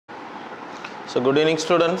So good evening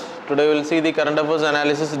students. Today we will see the current affairs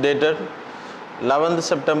analysis dated 11th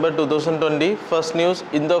September 2020. First news,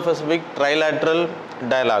 Indo-Pacific trilateral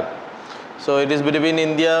dialogue. So it is between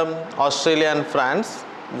India, Australia and France.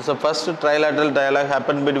 This is the first trilateral dialogue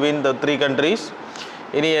happened between the three countries.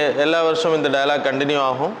 இனி எல்லா வருஷம் இந்த dialogue continue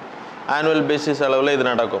ஆகும். Annual basis அளவில் இது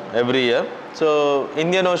நடக்கும் every year. So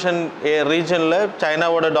Indian ocean ரீஜனில்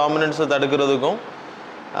சைனாவோட டாமினன்ஸை தடுக்கிறதுக்கும்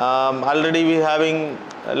already we having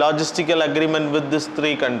logistical agreement with this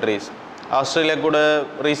three countries. Australia கூட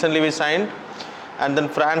recently we signed, and then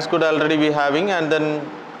France கூட already we having, and then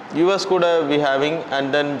US கூட we having,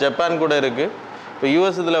 and then Japan கூட இருக்குது. இப்போ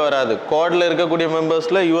US இதில் வராது, குவாடில் இருக்கக்கூடிய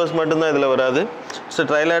மெம்பர்ஸில் யூஎஸ் மட்டும்தான் இதில் வராது. It's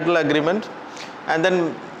trilateral agreement. And then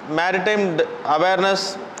maritime awareness,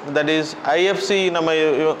 that is IFC, நம்ம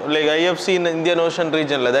like IFC in Indian Ocean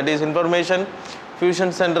region, that is information fusion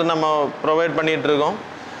center நம்ம ப்ரொவைட் பண்ணிட்டு இருக்கோம்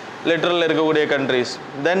லிட்டரல் இருக்கக்கூடிய countries.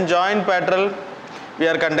 Then joint patrol we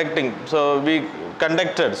are conducting. So we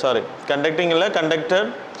conducted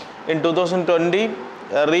in 2020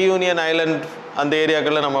 reunion island அந்த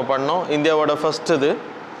ஏரியாக்களில் நம்ம பண்ணோம், இந்தியாவோட first இது.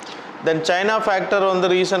 Then China factor on the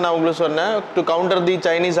reason நான் உங்களுக்கு சொன்னேன், to counter the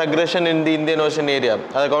Chinese aggression in the Indian Ocean area,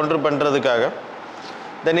 அதை கவுண்டர் பண்ணுறதுக்காக.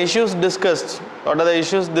 Then issues discussed, what are the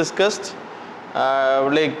issues discussed?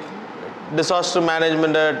 Like disaster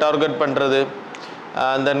management target பண்ணுறது,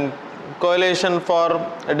 and then coalition for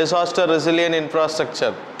disaster resilient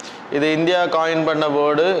infrastructure. இது India coin பண்ண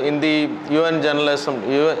word in the UN journalism,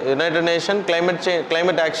 United Nations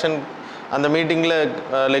climate action அந்த மீட்டிங்கில்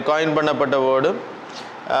like coin பண்ணப்பட்ட word.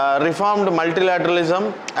 Reformed மல்டிலேட்ரலிசம்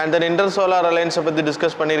and then இன்டர்சோலார் அலையன்ஸை பற்றி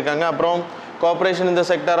discuss பண்ணியிருக்காங்க. அப்புறம் cooperation in the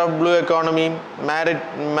sector of blue economy,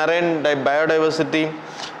 marine biodiversity,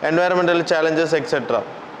 environmental challenges etcetera.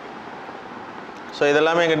 So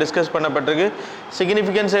இதெல்லாமே இங்கே discuss பண்ணப்பட்டிருக்கு.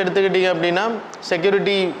 சிக்னிஃபிகன்ஸ் எடுத்துக்கிட்டிங்க அப்படின்னா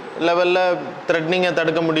செக்யூரிட்டி லெவலில் த்ரெட்னிங்கை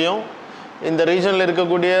தடுக்க முடியும், இந்த ரீஜனில்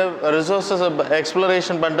இருக்கக்கூடிய ரிசோர்ஸஸ்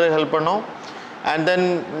எக்ஸ்ப்ளரேஷன் பண்ணுறது ஹெல்ப் பண்ணும். And then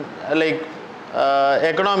like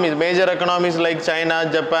economies, major economies like China,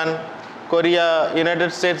 Japan, Korea, United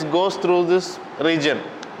States goes through this region.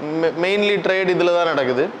 Mainly trade இதில் தான்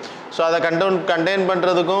நடக்குது. ஸோ அதை கண்டெயின்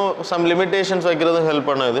பண்ணுறதுக்கும் some limitations வைக்கிறதும் ஹெல்ப்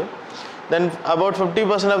பண்ணுது. Then about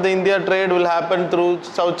 50% of the India trade will happen through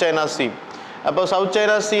South China Sea. அப்போ south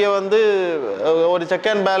China சீயை வந்து ஒரு செக்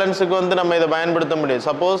அண்ட் பேலன்ஸுக்கு வந்து நம்ம இதை பயன்படுத்த முடியும்.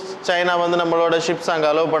 சப்போஸ் சைனா வந்து நம்மளோட ஷிப்ஸ் அங்கே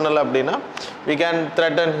அலோவ் பண்ணலை அப்படின்னா we can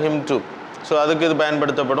threaten him too. So அதுக்கு இது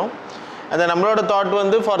பயன்படுத்தப்படும். அந்த நம்மளோட தாட்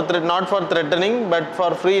வந்து not for threatening but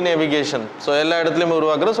for free navigation. So எல்லா இடத்துலையும்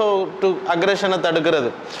உருவாக்குறது. ஸோ டு அக்ரெஷனை தடுக்கிறது.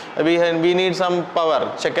 we need some power,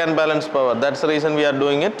 check and balance power. That's the reason we are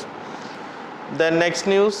doing it. Then next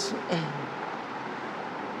news,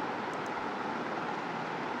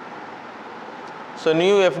 so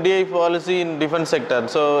new FDI policy in defense sector.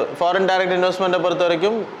 So foreign direct investment பொறுத்த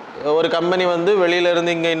வரைக்கும் ஒரு company வந்து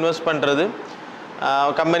வெளியிலேருந்து இங்கே invest பண்ணுறது,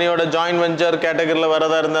 கம்பெனியோட joint venture கேட்டகரியில்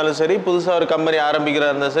வரதா இருந்தாலும் சரி, புதுசாக ஒரு கம்பெனி ஆரம்பிக்கிறதா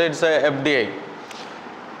இருந்தாலும் சரி, இட்ஸ் எஃப்டிஐ.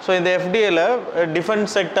 ஸோ இந்த எஃப்டிஐயில்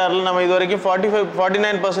டிஃபென்ஸ் செக்டாரில் நம்ம இது வரைக்கும்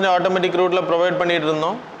 49% ஆட்டோமேட்டிக் ரூட்டில் ப்ரொவைட் பண்ணிகிட்டு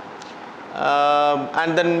இருந்தோம்.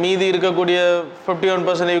 அண்ட் தென் மீதி இருக்கக்கூடிய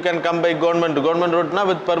 51% you can come by government ரூட்னா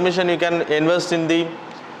with permission you can invest in the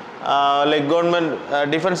like government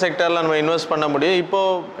defence செக்டாரில் நம்ம இன்வெஸ்ட் பண்ண முடியும்.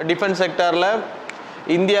 இப்போது டிஃபென்ஸ் செக்டாரில்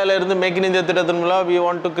இந்தியாவிலேருந்து மேக் இன் இந்தியா திட்டத்தின் மூலம் we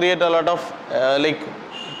want to create a lot of like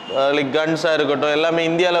கன்ஸாக இருக்கட்டும், எல்லாமே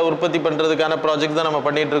இந்தியாவில் உற்பத்தி பண்ணுறதுக்கான ப்ராஜெக்ட் தான் நம்ம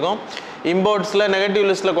பண்ணிகிட்ருக்கோம். இம்போர்ட்ஸில் நெகட்டிவ்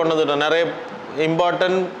லிஸ்ட்டில் கொண்டு வந்துட்டோம். நிறைய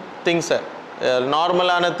இம்பார்ட்டன்ட் திங்ஸை,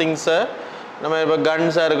 நார்மலான திங்ஸை நம்ம இப்போ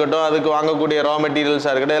கன்ஸாக இருக்கட்டும், அதுக்கு வாங்கக்கூடிய ரா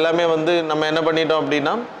மெட்டீரியல்ஸாக இருக்கட்டும், எல்லாமே வந்து நம்ம என்ன பண்ணிட்டோம்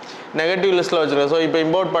அப்படின்னா நெகட்டிவ் லிஸ்ட்டில் வச்சுருக்கோம். ஸோ இப்போ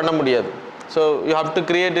இம்போர்ட் பண்ண முடியாது. So you have to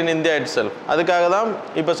create in India it self. அதுக்காக தான்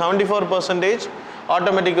இப்போ 74%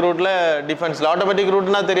 ஆட்டோமேட்டிக் ரூட்டில் டிஃபென்ஸில். ஆட்டோமேட்டிக்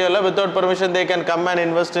ரூட்னா தெரியல, without permission they can come and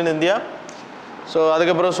invest in India. So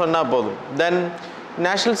அதுக்கப்புறம் சொன்னால் போதும். தென்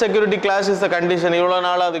national security class is the condition, இவ்வளோ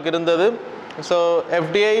நாள் அதுக்கு இருந்தது. So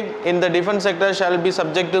FDI in the defence sector shall be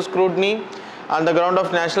subject to scrutiny on the ground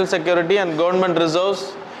of national security and government reserves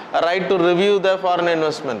right to review the foreign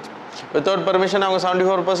investment. Without permission அவங்க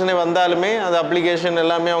 74% வந்தாலுமே அந்த application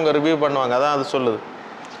எல்லாமே அவங்க review பண்ணுவாங்க, அதான் அது சொல்லுது.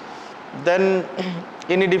 தென்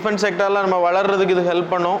இனி டிஃபென்ஸ் செக்டரில் நம்ம வளர்கிறதுக்கு இது ஹெல்ப்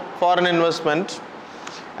பண்ணும் foreign investment.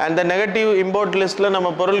 And the negative import லிஸ்ட்டில் நம்ம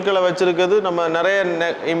பொருட்களை வச்சுருக்கிறது, நம்ம நிறைய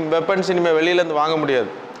வெப்பன்ஸ் இனிமேல் வெளியிலேருந்து வாங்க முடியாது,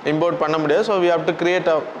 இம்போர்ட் பண்ண முடியாது. So we have to create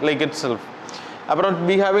like it self. அப்புறம்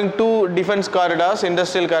we having 2 defence corridors,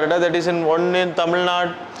 industrial corridor, that is in one in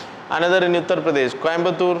Tamil Nadu, another in Uttar Pradesh,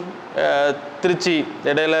 Coimbatore, Trichy,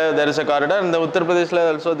 இடையில there is a corridor, and the Uttar Pradesh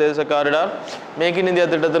also there is a corridor. Make in India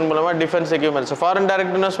திட்டத்தின் மூலமாக defence equipment. So foreign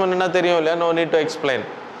direct investment என்ன தெரியும் இல்லையா, no need to explain.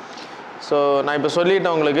 So நான் இப்போ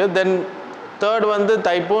சொல்லிட்டேன் உங்களுக்கு. தென் தேர்ட் வந்து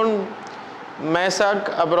தைப்பூன் மேசாக்,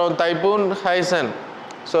 அப்புறம் தைப்பூன் ஹைசன்.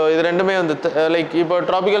 ஸோ இது ரெண்டுமே வந்து லைக் இப்போ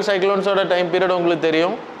ட்ராபிக்கல் சைக்ளோன்ஸோட டைம் பீரியட் உங்களுக்கு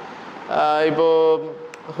தெரியும். இப்போது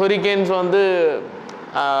ஹுரிகேன்ஸ் வந்து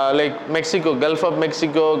like Mexico, gulf of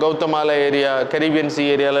Mexico, Guatemala area, Caribbean C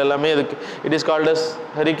ஏரியாவில் எல்லாமே இதுக்கு it is called as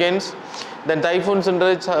hurricanes. Then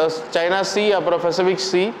டைஃபூன்ஸ்ன்றது China C, அப்புறம்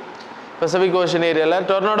பசிபிக் ஓஷன் ஏரியாவில்.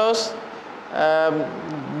 Tornadoes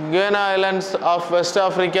குயனா islands of west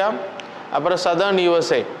Africa, அப்புறம் சதர்ன்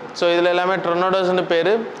யூஎஸ்ஏ. ஸோ இதில் எல்லாமே டொர்னாடோஸ்னு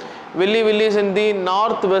பேர். வில்லிஸ் இன் தி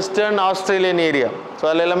north western Australian area. So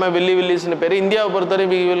அதில் எல்லாமே வில்லிஸ்னு பேர். இந்தியாவை பொறுத்தவரை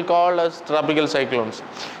we will call as tropical cyclones.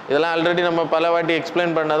 இதெல்லாம் ஆல்ரெடி நம்ம பல வாட்டி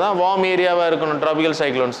எக்ஸ்பிளைன் பண்ணதான் வார்ம் ஏரியாவாக இருக்கணும் ட்ராபிக்கல்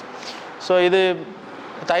சைக்ளோன்ஸ். ஸோ இது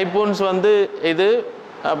தைப்பூன்ஸ் வந்து இது,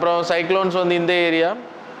 அப்புறம் சைக்ளோன்ஸ் வந்து இந்த ஏரியா.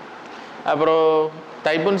 அப்புறம்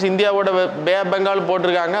தைப்பூன்ஸ் இந்தியாவோட பே ஆஃப் பெங்கால்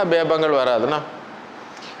போட்டிருக்காங்க, bay of Bengal வராதுண்ணா.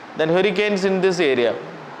 Then ஹுரிகேன்ஸ் in this area.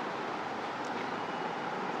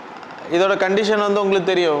 இதோட கண்டிஷன் வந்து உங்களுக்கு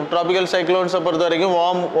தெரியும். ட்ராபிக்கல் சைக்ளோன்ஸை பொறுத்த வரைக்கும்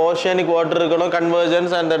வார்ம் ஓஷியனிக் வாட்டர் இருக்கணும்,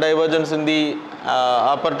 convergence and divergence in the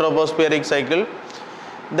Appar ட்ரோபோஸ்பியரிக் cycle.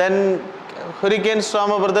 தென் ஹுரிகேன்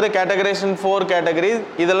ஸ்டார்மை பொறுத்தவரை கேட்டகரைசேஷன் 4 கேட்டகரி.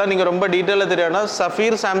 இதெல்லாம் நீங்கள் ரொம்ப டீட்டெயிலாக தெரியாதுன்னா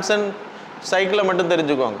சஃபீர் சாம்சன் சைக்கிளை மட்டும்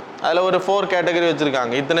தெரிஞ்சுக்கோங்க. அதில் ஒரு 4 கேட்டகரி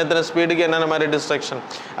வச்சுருக்காங்க. இத்தனை ஸ்பீடுக்கு என்னென்ன மாதிரி டிஸ்ட்ரக்ஷன்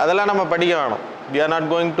அதெல்லாம் நம்ம படிக்க வேணும். We are not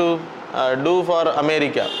going to two for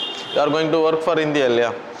America, we are going to work for India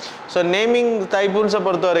இல்லையா. ஸோ நேமிங் தைப்பூன்ஸை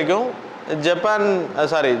பொறுத்த வரைக்கும் ஜப்பான்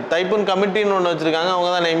தைப்பூன் கமிட்டின்னு ஒன்று வச்சுருக்காங்க, அவங்க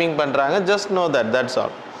தான் நேமிங் பண்ணுறாங்க. Just no that's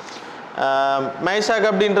all. மைசாக்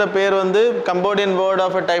அப்படின்ற பேர் வந்து Cambodian word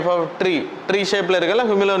of a type of tree ஷேப்பில் இருக்கல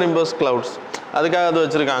ஹியூமிலோனிம்பஸ் கிளவுட்ஸ், அதுக்காக அது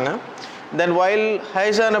வச்சுருக்காங்க. தென் வைல்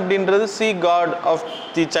ஹைசான் அப்படின்றது C God of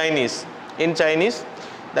the Chinese in Chinese,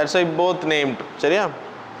 that's why both named. சரியா.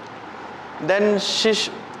 தென்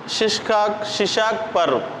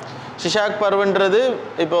ஷிஷாக் பர்வ்ன்றது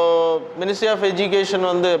இப்போது மினிஸ்ட்ரி ஆஃப் எஜுகேஷன்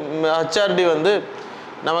வந்து ஹெச்ஆர்டி வந்து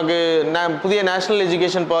நமக்கு புதிய நேஷ்னல்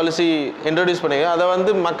எஜுகேஷன் பாலிசி இன்ட்ரடியூஸ் பண்ணியிருக்கோம். அதை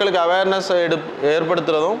வந்து மக்களுக்கு அவேர்னஸ்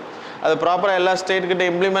ஏற்படுத்துகிறதும் அதை ப்ராப்பராக எல்லா ஸ்டேட்கிட்ட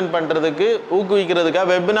இம்ப்ளிமெண்ட் பண்ணுறதுக்கு ஊக்குவிக்கிறதுக்காக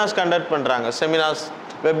வெபினார்ஸ் கண்டக்ட் பண்ணுறாங்க.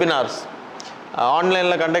 வெபினார்ஸ்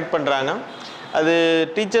ஆன்லைனில் கண்டக்ட் பண்ணுறாங்க. அது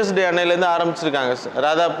டீச்சர்ஸ் டே அன்னையிலேருந்து ஆரம்பிச்சிருக்காங்க,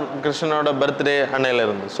 ராதாகிருஷ்ணனோட பர்த்டே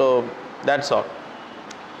அன்னையிலேருந்து. So that's all.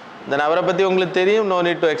 தென் அவரை பற்றி உங்களுக்கு தெரியும், no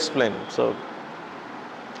need to explain. So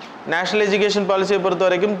national education பாலிசியை பொறுத்த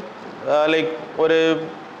வரைக்கும் லைக் ஒரு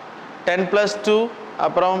 10+2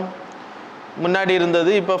 அப்புறம் முன்னாடி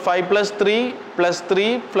இருந்தது, இப்போ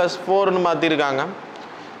 5+3+3+4ன்னு மாற்றிருக்காங்க.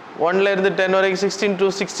 1லேருந்து 10 வரைக்கும் 16 to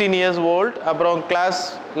 16 years old, அப்புறம் கிளாஸ்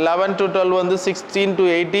 11 to 12 வந்து 16 to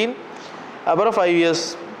 18, அப்புறம் 5 years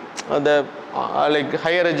அந்த லைக்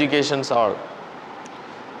ஹையர் எஜுகேஷன்ஸ் ஆல்.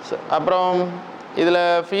 அப்புறம் இதில்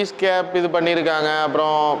ஃபீஸ் கேப் இது பண்ணியிருக்காங்க,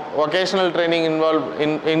 அப்புறம் வொகேஷ்னல் ட்ரைனிங்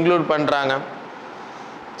இன்க்ளூட் பண்ணுறாங்க.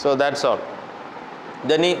 So that's all.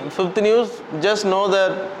 Then 5th news, just know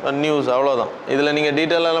that news, அவ்வளோதான். இதில் நீங்கள்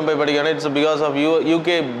டீட்டெயிலெலாம் போய் படிக்கணும். It's because of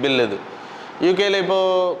UK bill. இது யூகேயில்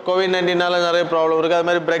இப்போது COVID-19 நிறைய ப்ராப்ளம் இருக்குது. அது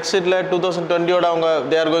மாதிரி பிரெக்சிட்டில் 2020 அவங்க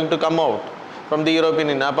they are going to come out from the European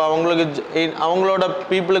union. அப்போ அவங்களோட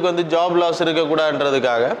பீப்புளுக்கு வந்து job loss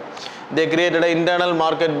இருக்கக்கூடாதுன்றதுக்காக they created internal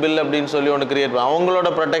market bill அப்படின்னு சொல்லி ஒன்று கிரியேட் பண்ண, அவங்களோட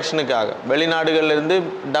ப்ரொடெக்ஷனுக்காக. வெளிநாடுகள்லேருந்து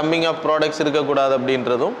டம்பிங் ஆஃப் ப்ராடக்ட்ஸ் இருக்கக்கூடாது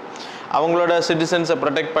அப்படின்றதும் அவங்களோட சிட்டிசன்ஸை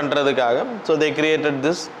ப்ரொடெக்ட் பண்ணுறதுக்காக. So they created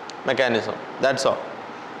this mechanism. That's all.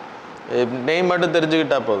 Name மட்டும்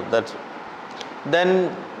தெரிஞ்சுக்கிட்டா போதும். தட்ஸ். தென்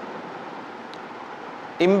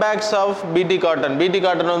இம்பேக்ட்ஸ் ஆஃப் பிடி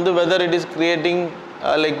காட்டன் வந்து whether it is creating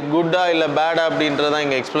like குட்டா இல்லை பேடா அப்படின்றது தான்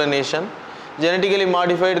இங்கே எக்ஸ்ப்ளனேஷன். ஜெனட்டிக்கலி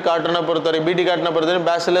மாடிஃபைடு காட்டனை பொறுத்தவரை, பிடி காட்டனை பொறுத்தவரை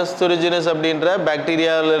பேசிலஸ் துரிஜினஸ் அப்படின்ற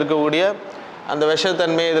பாக்டீரியாவில் இருக்கக்கூடிய அந்த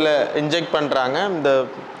விஷத்தன்மையை இதில் இன்ஜெக்ட் பண்ணுறாங்க இந்த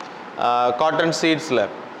காட்டன் சீட்ஸில்.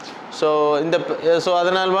 ஸோ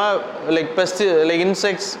அதனால லைக் பெஸ்ட் லைக்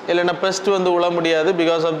இன்செக்ட்ஸ் இல்லைன்னா பெஸ்ட் வந்து உழ முடியாது.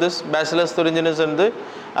 பிகாஸ் ஆஃப் திஸ் பேசிலஸ் துரிஜினஸ் வந்து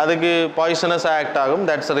அதுக்கு பாய்சனஸ் ஆக்ட் ஆகும்.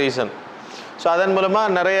 That's reason. ஸோ அதன் மூலமாக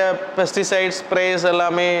நிறைய பெஸ்டிசைட்ஸ் ஸ்ப்ரேஸ்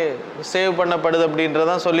எல்லாமே சேவ் பண்ணப்படுது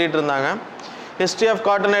அப்படின்றதான் சொல்லிகிட்டு இருந்தாங்க. ஹிஸ்ட்ரி ஆஃப்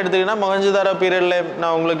காட்டன் எடுத்திங்கன்னா மொஹஞ்சதாரோ பீரியடில்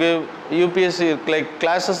நான் உங்களுக்கு யூபிஎஸ்சி லைக்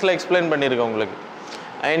கிளாஸஸில் எக்ஸ்பிளைன் பண்ணியிருக்கேன் உங்களுக்கு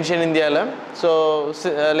ஏன்ஷியன் இந்தியாவில். ஸோ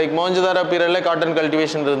லைக் மொஹஞ்சதாரோ பீரியடில் காட்டன்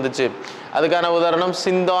கல்டிவேஷன் இருந்துச்சு. அதுக்கான உதாரணம்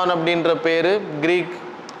சிந்தான் அப்படின்ற பேர்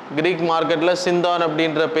கிரீக் மார்க்கெட்டில் சிந்தான்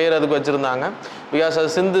அப்படின்ற பேர் அதுக்கு வச்சுருந்தாங்க. பிகாஸ்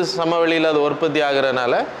அது சிந்து சமவெளியில் அது உற்பத்தி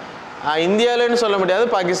ஆகிறதுனால. இந்தியாவிலன்னு சொல்ல முடியாது,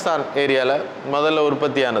 பாகிஸ்தான் ஏரியாவில் முதல்ல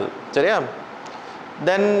உற்பத்தியானது. சரியா.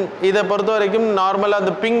 தென் இதை பொறுத்த வரைக்கும் நார்மலாக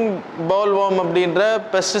அந்த பிங்க் பவுல் வார்ம் அப்படின்ற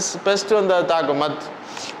பெஸ்ட் வந்து அது தாக்கும்.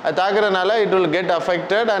 அது தாக்குறதுனால it will get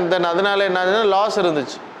affected. And then அதனால என்ன லாஸ்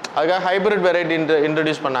இருந்துச்சு. அதுக்காக ஹைப்ரிட் வெரைட்டி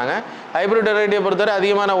இன்ட்ரடியூஸ் பண்ணாங்க. ஹைப்ரிட் வெரைட்டியை பொறுத்தவரை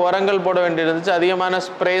அதிகமான உரங்கள் போட வேண்டியிருந்துச்சு, அதிகமான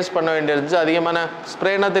ஸ்ப்ரேஸ் பண்ண வேண்டியிருந்துச்சு, அதிகமான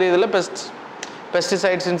ஸ்ப்ரேனா தெரியுதுல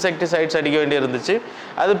பெஸ்டிசைட்ஸ் இன்செக்டிசைட்ஸ் அடிக்க வேண்டியிருந்துச்சு.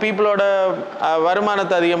 அது பீப்புளோட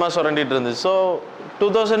வருமானத்தை அதிகமாக சுரண்டிட்டு இருந்துச்சு. So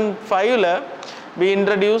 2005 we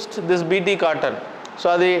introduced this BT cotton. So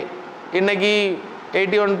அது இன்னைக்கு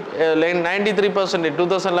 93%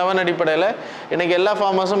 2011 அடிப்படையில் இன்றைக்கி எல்லா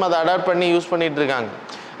ஃபார்மர்ஸும் அதை அடாப்ட் பண்ணி யூஸ் பண்ணிகிட்டு இருக்காங்க.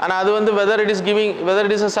 ஆனால் அது வந்து whether it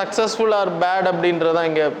is a successful R bad அப்படின்றதான்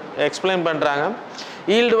இங்கே எக்ஸ்பிளைன் பண்ணுறாங்க.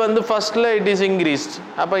 ஈல்டு வந்து ஃபஸ்ட்டில் இட் இஸ் இன்க்ரீஸ்ட்,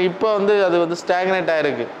 அப்போ இப்போ வந்து அது வந்து ஸ்டாக்னேட்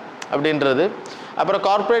ஆகிருக்கு அப்படின்றது. அப்புறம்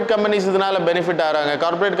கார்ப்பரேட் கம்பெனிஸ் இதனால் பெனிஃபிட் ஆகிறாங்க.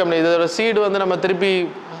 கார்ப்பரேட் கம்பெனி இதோட சீடு வந்து நம்ம திருப்பி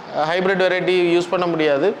ஹைப்ரிட் வெரைட்டி யூஸ் பண்ண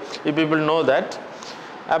முடியாது, யூ பீப்புள் நோ தட்.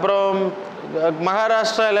 அப்புறம்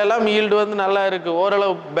மகாராஷ்டிராவிலெல்லாம் ஈல்டு வந்து நல்லா இருக்குது,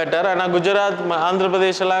 ஓரளவு பெட்டர். ஆனால் குஜராத் ஆந்திர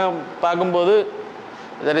பிரதேஷெல்லாம் பார்க்கும்போது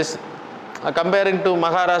that is comparing to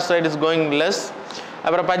Maharashtra it is going less.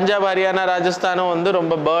 அப்புறம் பஞ்சாப் ஹரியானா ராஜஸ்தானும் வந்து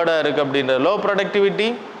ரொம்ப பேர்டாக இருக்குது அப்படின்றது. லோ ப்ரொடக்டிவிட்டி,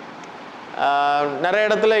 நிறைய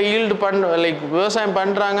இடத்துல ஈல்டு விவசாயம்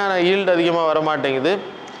பண்ணுறாங்க ஆனால் ஈல்டு அதிகமாக வர மாட்டேங்குது.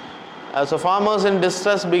 So farmers in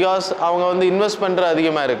distress because அவங்க வந்து இன்வெஸ்ட் பண்ணுறது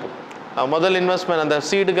அதிகமாக இருக்குது. முதல் இன்வெஸ்ட்மெண்ட் அந்த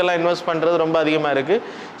சீடுக்கெல்லாம் இன்வெஸ்ட் பண்ணுறது ரொம்ப அதிகமாக இருக்குது.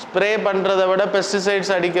 ஸ்ப்ரே பண்ணுறதை விட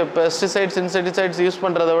பெஸ்டிசைட்ஸ் இன்செக்டிசைட்ஸ் யூஸ்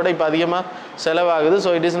பண்ணுறதை விட இப்போ அதிகமாக செலவாகுது.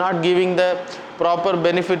 So it is not giving the proper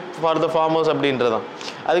benefit for the farmers அப்படின்றதான்.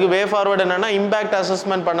 அதுக்கு வே ஃபார்வர்டு என்னென்னா இம்பேக்ட்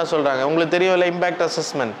அசஸ்மெண்ட் பண்ண சொல்கிறாங்க. உங்களுக்கு தெரியும்ல இம்பேக்ட்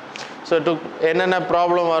அசஸ்மெண்ட். ஸோ என்னென்ன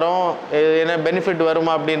ப்ராப்ளம் வரும், என்ன பெனிஃபிட்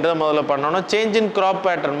வருமா அப்படின்றத முதல்ல பண்ணணும். சேஞ்ச் இன் க்ராப்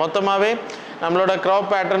பேட்டர்ன், மொத்தமாகவே நம்மளோட க்ராப்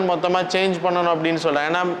பேட்டர்ன் மொத்தமாக சேஞ்ச் பண்ணணும் அப்படின்னு சொல்கிறேன்.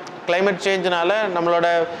 ஏன்னா கிளைமேட் சேஞ்சினால நம்மளோட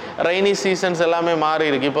ரெய்னி சீசன்ஸ் எல்லாமே மாறி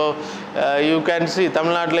இருக்கு. இப்போது யூ கேன் சி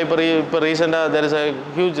தமிழ்நாட்டில் இப்போ ரீசெண்டாக there is a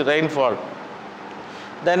huge rainfall.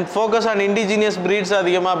 Then focus on indigenous breeds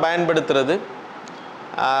அதிகமாக பயன்படுத்துறது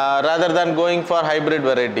rather than going for hybrid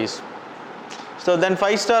varieties. So then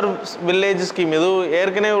 5-star village scheme, இது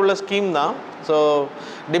ஏற்கனவே உள்ள ஸ்கீம் தான். ஸோ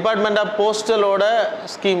டிபார்ட்மெண்ட் ஆஃப் போஸ்டலோட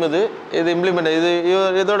ஸ்கீம் இது இம்ப்ளிமெண்ட்.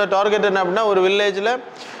 இதோட டார்கெட் என்ன அப்படின்னா, ஒரு வில்லேஜில்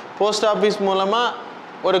போஸ்ட் ஆஃபீஸ் மூலமாக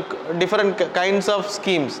ஒரு different kinds of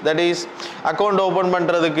schemes, that is account open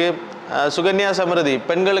பண்ணுறதுக்கு, சுகன்யா சமிருதி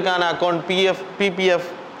பெண்களுக்கான account, PPF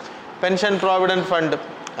pension provident fund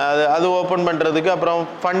அது ஓப்பன் பண்ணுறதுக்கு, அப்புறம்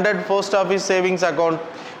funded post office savings account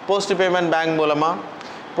post payment bank மூலமாக,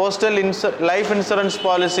 postal life insurance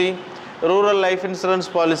policy, rural life insurance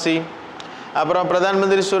policy, அப்புறம் பிரதான்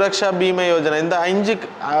மந்திரி சுரக்ஷா பீமா யோஜனா. இந்த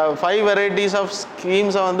 5 வெரைட்டிஸ் ஆஃப்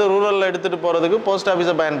ஸ்கீம்ஸை வந்து ரூரலில் எடுத்துகிட்டு போகிறதுக்கு போஸ்ட்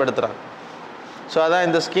ஆஃபீஸை பயன்படுத்துகிறாங்க. ஸோ அதான்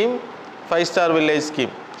இந்த ஸ்கீம் 5-star வில்லேஜ்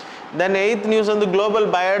ஸ்கீம். தென் 8th நியூஸ் வந்து குளோபல்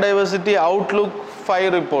பயோடைவர்சிட்டி அவுட்லுக் 5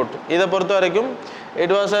 ரிப்போர்ட். இதை பொறுத்த வரைக்கும்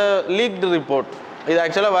it was a leaked report. இது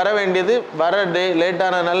ஆக்சுவலாக வர வேண்டியது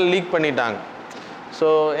லேட்டானனால லீக் பண்ணிட்டாங்க. So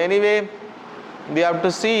anyway we have to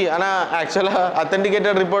see. ஆனால் ஆக்சுவலாக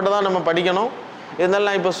அத்தன்டிகேட்டட் ரிப்போர்ட்டை தான் நம்ம படிக்கணும். இருந்தாலும்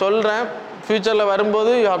நான் இப்போ சொல்கிறேன், ஃப்யூச்சரில்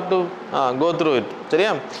வரும்போது you have to go through it.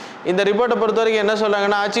 சரியா? இந்த ரிப்போர்ட்டை பொறுத்த வரைக்கும் என்ன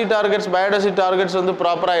சொல்கிறாங்கன்னா, அச்சீவ் டார்கெட்ஸ் பயோடைவர்சிட்டி டார்கெட்ஸ் வந்து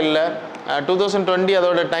ப்ராப்பராக இல்லை. 2020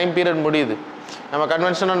 அதோட டைம் பீரியட் முடியுது. நம்ம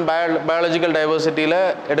கன்வென்ஷன் ஆன் பயாலஜிக்கல் டைவர்சிட்டியில்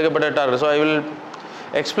எடுக்கப்பட்ட target. So I will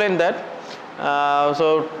explain that. So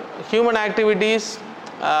human activities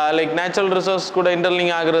like natural resource கூட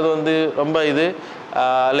இன்டர்லிங்க் ஆகிறது வந்து ரொம்ப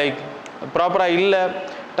லைக் ப்ராப்பராக இல்லை.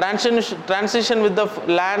 Transition with the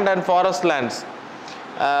land and forest lands,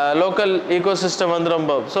 local ecosystem வந்து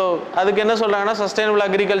ரொம்ப. ஸோ அதுக்கு என்ன சொல்கிறாங்கன்னா, sustainable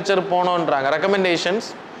agriculture போகணுன்றாங்க. Recommendations: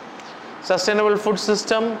 sustainable food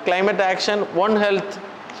system, climate action, one health,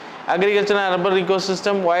 agriculture and urban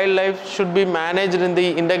ecosystem, wild life should be managed in the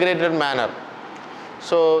integrated manor.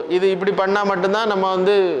 So இது இப்படி பண்ணால் மட்டும்தான் நம்ம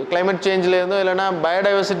வந்து கிளைமேட் சேஞ்சிலேருந்தோ இல்லைனா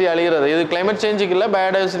பயோடைவர்சிட்டி அழிகிறது, இது கிளைமேட் சேஞ்சுக்கு இல்லை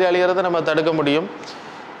பயோடைவர்சிட்டி அழிகிறத நம்ம தடுக்க முடியும்.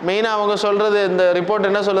 மெயினாக அவங்க சொல்கிறது, இந்த ரிப்போர்ட்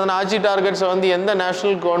என்ன சொல்லுதுன்னா, ஆட்சி டார்கெட்ஸை வந்து எந்த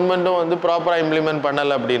நேஷ்னல் கவர்மெண்ட்டும் வந்து ப்ராப்பராக இம்ப்ளிமெண்ட்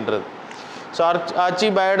பண்ணலை அப்படின்றது. So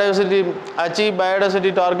achieve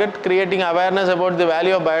biodiversity target, creating awareness about the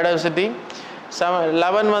value of biodiversity.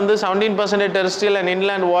 11 வந்து 17% terrestrial and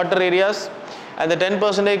inland water areas and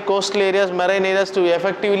 10% coastal areas, marine areas to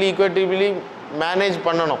effectively ஈக்குவேட்டிவ்லி manage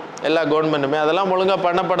பண்ணணும் எல்லா கவர்மெண்ட்டுமே. அதெல்லாம் ஒழுங்காக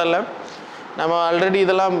பண்ணப்படலை. நம்ம ஆல்ரெடி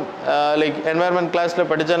இதெல்லாம் லைக் என்வாயர்மெண்ட் கிளாஸில்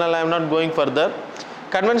படித்தனால I am not going further.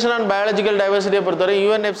 Convention on biological டைவர்சிட்டியை பொறுத்தவரை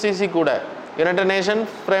UNFCCC கூட, United nation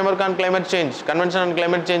framework on climate change, convention on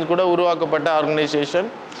climate change கூட உருவாக்கப்பட்ட ஆர்கனைசேஷன்.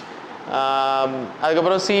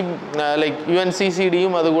 அதுக்கப்புறம் லைக்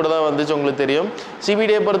UNCCDயும் அது கூட தான் வந்துச்சு, உங்களுக்கு தெரியும்.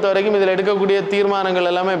 CBDயை பொறுத்த வரைக்கும் இதில் எடுக்கக்கூடிய தீர்மானங்கள்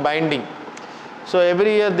எல்லாமே binding. So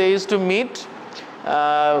every year they use to meet.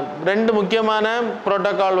 2 முக்கியமான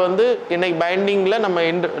ப்ரோட்டோக்கால் வந்து இன்னைக்கு பைண்டிங்கில் நம்ம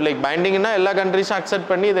லைக் பைண்டிங்னா எல்லா கண்ட்ரிஸும் அக்செப்ட்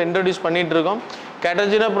பண்ணி இதை இன்ட்ரடியூஸ் பண்ணிகிட்டு இருக்கோம்.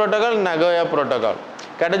 கேட்டர்ஜினா protocol, Nagoya protocol.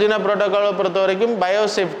 Cartagena protocol பொறுத்த வரைக்கும்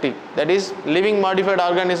biosafety, that is living modified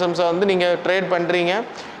organisms வந்து நீங்கள் ட்ரேட் பண்ணுறீங்க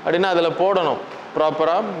அப்படின்னா அதில் போடணும்,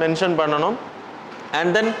 ப்ராப்பராக மென்ஷன் பண்ணணும்.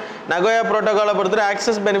 அண்ட் தென் நகோயா ப்ரோட்டோகாலை பொறுத்தவரை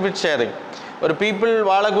ஆக்சஸ் பெனிஃபிட் ஷேரிங். ஒரு பீப்புள்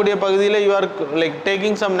வாழக்கூடிய பகுதியில் you are like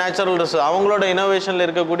taking some natural resource, அவங்களோட இனோவேஷனில்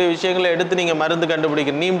இருக்கக்கூடிய விஷயங்களை எடுத்து நீங்கள் மருந்து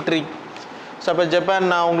கண்டுபிடிக்கணும். நீம் ட்ரீ, ஸோ அப்போ ஜப்பான்,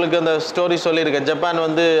 நான் உங்களுக்கு அந்த ஸ்டோரி சொல்லியிருக்கேன். ஜப்பான்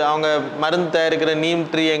வந்து அவங்க மருந்து தயாரிக்கிற நீம்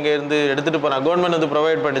ட்ரீ எங்கே இருந்து எடுத்துகிட்டு போனாங்க, கவர்மெண்ட் வந்து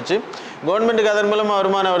ப்ரொவைட் பண்ணிச்சு. கவர்மெண்ட்டுக்கு அதன் மூலமாக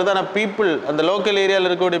வருமானம் வருது, ஆனால் பீப்புள் அந்த லோக்கல் ஏரியாவில்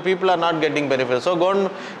இருக்கக்கூடிய people are not getting benefit. So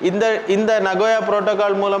இந்த நகோயா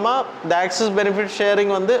ப்ரோட்டோகால் மூலமாக இந்த ஆக்சஸ் பெனிஃபிட்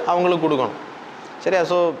ஷேரிங் வந்து அவங்களுக்கு கொடுக்கணும். சரியா?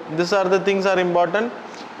 So this R the things are important.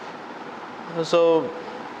 So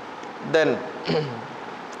then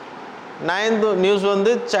 9th news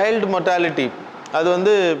வந்து சைல்டு மொர்டாலிட்டி. அது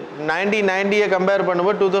வந்து 1990 கம்பேர்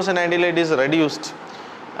பண்ணும்போது 2019 it is reduced.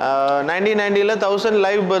 1990 1000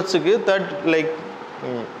 live பர்த்ஸுக்கு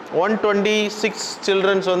 126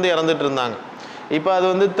 children's வந்து இறந்துட்டு இருந்தாங்க. இப்போ அது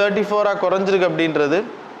வந்து 34 குறைஞ்சிருக்கு அப்படின்றது.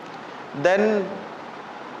 தென்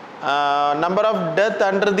number of death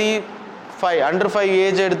under 5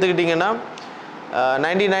 age எடுத்துக்கிட்டிங்கன்னா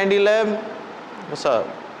 1990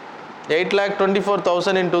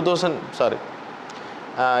 8,24,000 in 2000, sorry,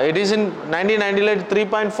 it is in 1990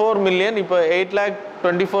 3.4 million, இப்போ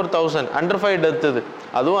 8,24,000 அண்டர் 5 டெத். இது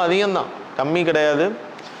அதுவும் அதிகம் தான், கம்மி கிடையாது.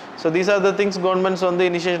 So these are the things governments வந்து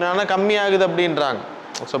இனிஷியேஷன், ஆனால் கம்மி ஆகுது அப்படின்றாங்க.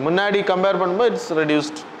 ஸோ முன்னாடி கம்பேர் பண்ணும்போது it's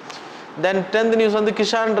reduced. Then 10th news வந்து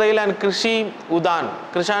கிஷான் ரயில் அண்ட் கிருஷி உதான்.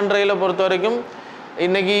 கிஷான் ரயிலை பொறுத்த வரைக்கும்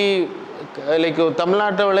இன்றைக்கி லைக்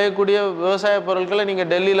தமிழ்நாட்டில் விளையக்கூடிய விவசாய பொருட்களை நீங்கள்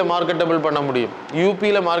டெல்லியில் மார்க்கெட்டபிள் பண்ண முடியும்,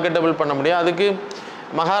 யூபியில் மார்க்கெட்டபிள் பண்ண முடியும். அதுக்கு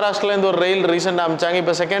மகாராஷ்டிராலேருந்து ஒரு ரயில் ரீசெண்டாக அமைச்சாங்க.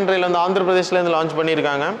 இப்போ செகண்ட் ரயில் வந்து ஆந்திர பிரதேஷ்லேருந்து லான்ச்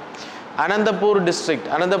பண்ணியிருக்காங்க. Anantapur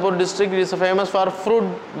district is famous for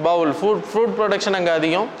fruit Pavul. Fruit production அங்கே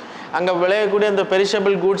அதிகம். அங்கே விளையக்கூடிய அந்த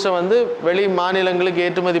பெரிஷபிள் கூட்ஸை வந்து வெளி மாநிலங்களுக்கு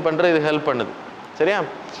ஏற்றுமதி பண்ணுற இது ஹெல்ப் பண்ணுது. சரியா?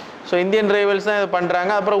 ஸோ இந்தியன் ரயில்வேஸ் தான் இதை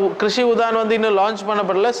பண்ணுறாங்க. அப்புறம் கிருஷி உதான் வந்து இன்னும் லான்ச்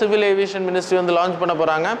பண்ணப்படல, சிவில் ஏவியேஷன் மினிஸ்ட்ரி வந்து லான்ச் பண்ண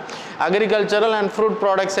போகிறாங்க. அக்ரிகல்ச்சரல் அண்ட் ஃப்ரூட்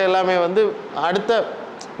ப்ராடக்ட்ஸ் எல்லாமே வந்து அடுத்த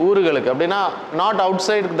ஊர்களுக்கு, அப்படின்னா not out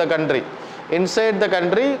side the country, inside the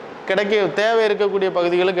country தேவை இருக்கக்கூடிய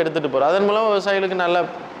பகுதிகளுக்கு எடுத்துகிட்டு போகிறோம். அதன் மூலம் விவசாயிகளுக்கு நல்ல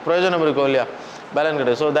பிரயோஜனம் இருக்கும் இல்லையா, பேலன்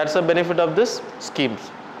கிடையாது. So that's a benefit of this schemes.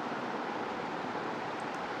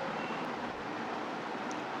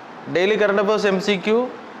 Daily current affairs MCQ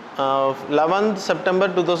 11th September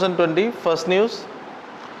 2020. First news: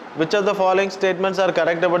 which of the following statements are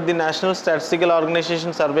correct about the National Statistical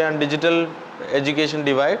Organization survey on digital education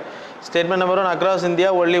divide? Statement number 1: across India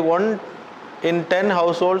only 1 in 10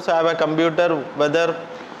 households have a computer, whether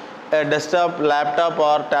a desktop, laptop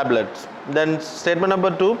or tablets. Then statement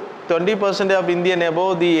number 2: 20% of Indian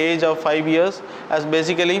above the age of 5 years has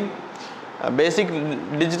basic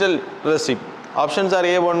digital literacy. Options are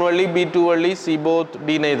A, 1 only, B, 2 only, C, both, D,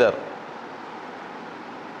 neither.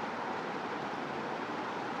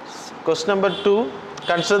 Question number 2: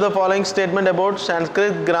 consider the following statement about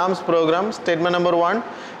Sanskrit Grams program. Statement number 1: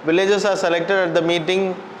 villages are selected at the meeting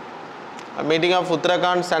of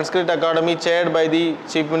Uttarakhand Sanskrit Academy chaired by the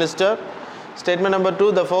Chief Minister. Statement number 2: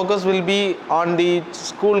 the focus will be on the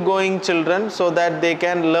school going children so that they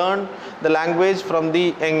can learn the language from the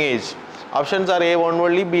young age. Options are A, 1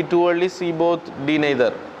 only, B, 2 only, C, both, D,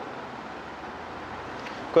 neither.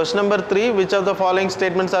 Question number 3: which of the following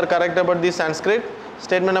statements are correct about the Sanskrit?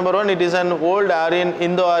 Statement number 1: it is an old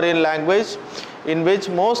Indo-Aryan language in which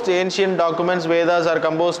most ancient documents, Vedas, are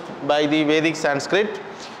composed by the Vedic Sanskrit,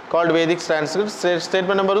 called Vedic Sanskrit.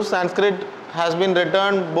 Statement number 2: Sanskrit has been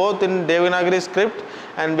written both in Devanagari script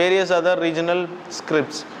and various other regional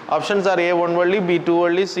scripts. Options are A, 1 only, B, 2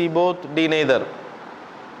 only, C, both, D, neither.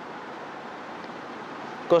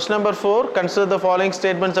 Question number 4: consider the following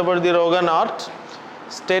statements about the Rogan art.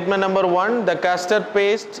 Statement number 1: the custard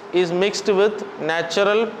paste is mixed with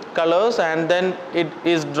natural colors and then it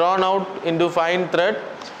is drawn out into fine thread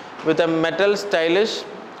with a metal stylus,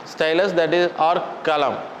 that is or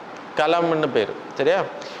kalam ennu per. Seriya?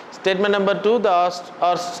 Statement number 2: the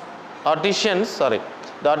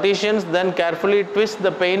artisans then carefully twist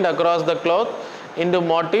the paint across the cloth into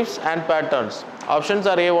motifs and patterns. Options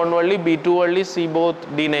are A, 1 only, B, 2 only, C, both,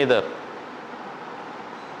 D, neither.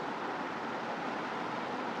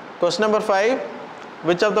 Question number 5: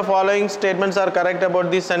 which of the following statements are correct about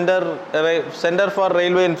the Center for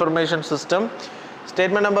Railway Information System?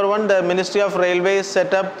 Statement number 1: the Ministry of Railways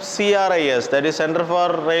set up CRIS, that is Center for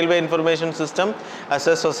Railway Information System, as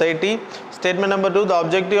a society. Statement number 2: the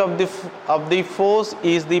objective of the force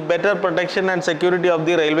is the better protection and security of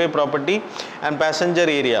the railway property and passenger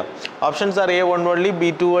area. Options are A, 1 only,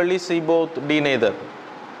 B, 2 only, C, both, D, neither.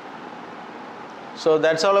 So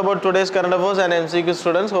that's all about today's current affairs and MCQ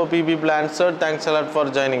students. Hope you people answered. Thanks a lot for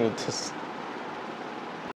joining with us.